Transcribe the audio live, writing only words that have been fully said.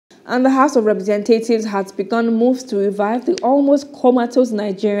And the House of Representatives has begun moves to revive the almost comatose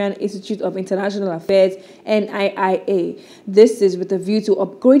Nigerian Institute of International Affairs, N.I.I.A. This is with a view to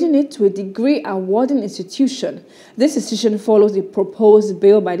upgrading it to a degree-awarding institution. This decision follows a proposed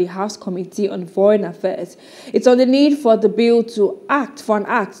bill by the House Committee on Foreign Affairs. It's on the need for the bill to act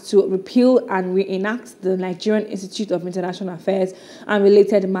to repeal and reenact the Nigerian Institute of International Affairs and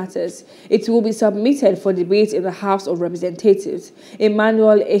related matters. It will be submitted for debate in the House of Representatives.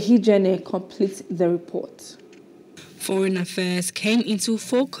 Emmanuel Ehijene completes the report. Foreign Affairs came into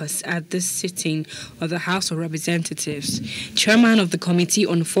focus at this sitting of the House of Representatives. Chairman of the Committee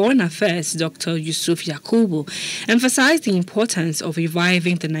on Foreign Affairs, Dr. Yusuf Yakubu, emphasized the importance of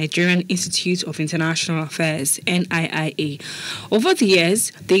reviving the Nigerian Institute of International Affairs, N.I.I.A. Over the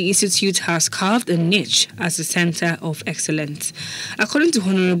years, the institute has carved a niche as a center of excellence. According to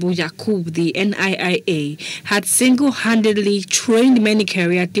Honorable Yakub, the N.I.I.A. had single-handedly trained many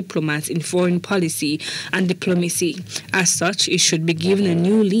career diplomats in foreign policy and diplomacy. As such, it should be given a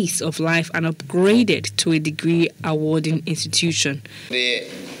new lease of life and upgraded to a degree-awarding institution. The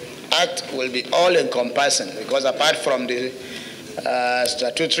Act will be all-encompassing because apart from the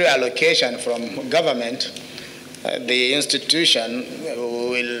statutory allocation from government, the institution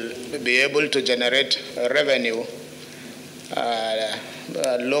will be able to generate revenue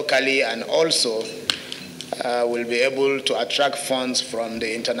locally and also will be able to attract funds from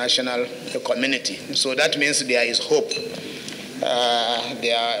the international community. So that means there is hope.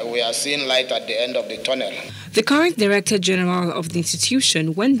 We are seeing light at the end of the tunnel. The current Director General of the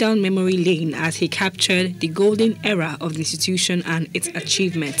institution went down memory lane as he captured the golden era of the institution and its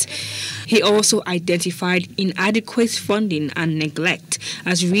achievements. He also identified inadequate funding and neglect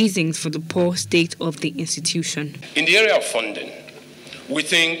as reasons for the poor state of the institution. In the area of funding, we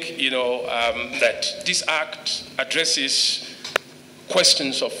think, that this act addresses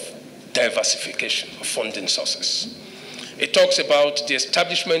questions of diversification of funding sources. It talks about the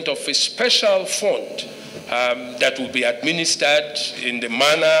establishment of a special fund that will be administered in the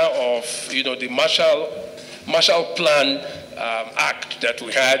manner of, the Marshall Plan Act that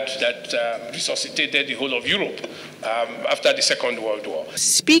we had that resuscitated the whole of Europe after the Second World War.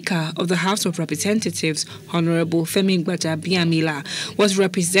 Speaker of the House of Representatives, Honorable Femi Gbajabiamila, was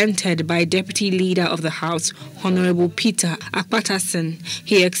represented by Deputy Leader of the House, Honorable Peter Akpatason.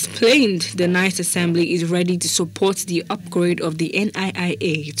 He explained the Ninth Assembly is ready to support the upgrade of the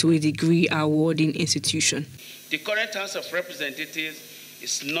N.I.I.A. to a degree-awarding institution. The current House of Representatives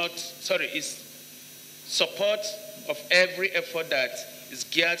is support of every effort that is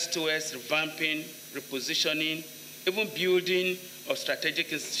geared towards revamping, repositioning, even building of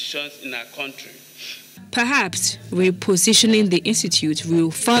strategic institutions in our country. Perhaps repositioning the institute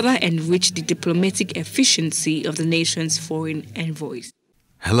will further enrich the diplomatic efficiency of the nation's foreign envoys.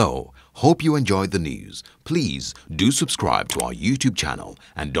 Hello, hope you enjoyed the news. Please do subscribe to our YouTube channel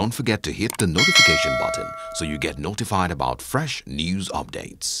and don't forget to hit the notification button so you get notified about fresh news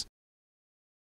updates.